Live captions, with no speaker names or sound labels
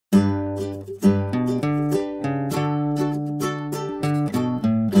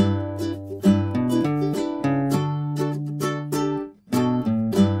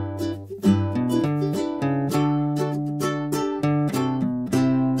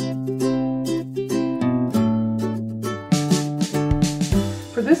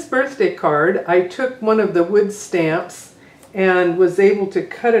This birthday card, I took one of the wood stamps and was able to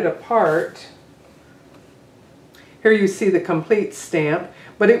cut it apart. Here you see the complete stamp,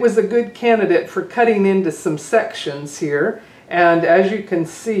 but it was a good candidate for cutting into some sections here. And as you can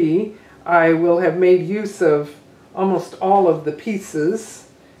see, I will have made use of almost all of the pieces.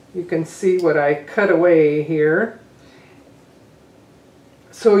 You can see what I cut away here.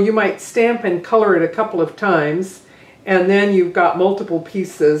 So you might stamp and color it a couple of times, and then you've got multiple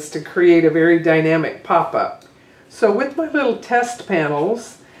pieces to create a very dynamic pop-up. So with my little test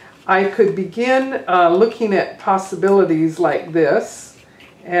panels, I could begin looking at possibilities like this,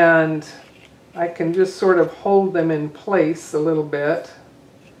 and I can just sort of hold them in place a little bit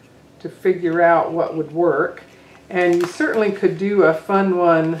to figure out what would work. And you certainly could do a fun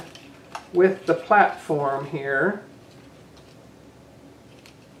one with the platform here.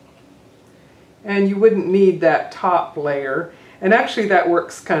 And you wouldn't need that top layer. And actually that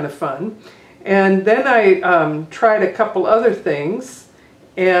works kind of fun. And then I tried a couple other things,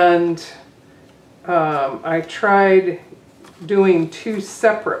 and I tried doing two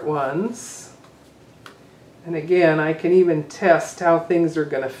separate ones. And again, I can even test how things are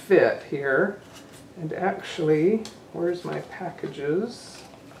going to fit here. And actually, where's my packages?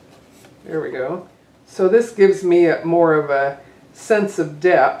 There we go. So this gives me more of a sense of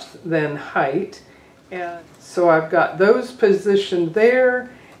depth than height. And so I've got those positioned there,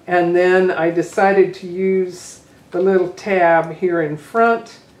 and then I decided to use the little tab here in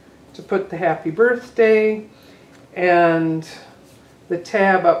front to put the happy birthday, and the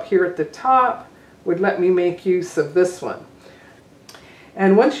tab up here at the top would let me make use of this one.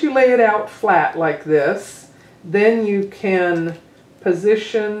 And once you lay it out flat like this, then you can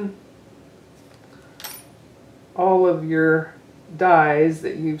position all of your dies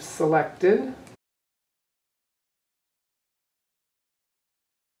that you've selected.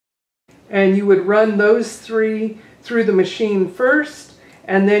 And you would run those three through the machine first,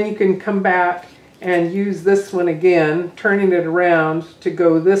 and then you can come back and use this one again, turning it around to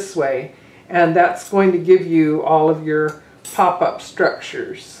go this way. And that's going to give you all of your pop-up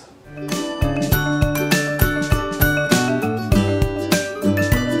structures.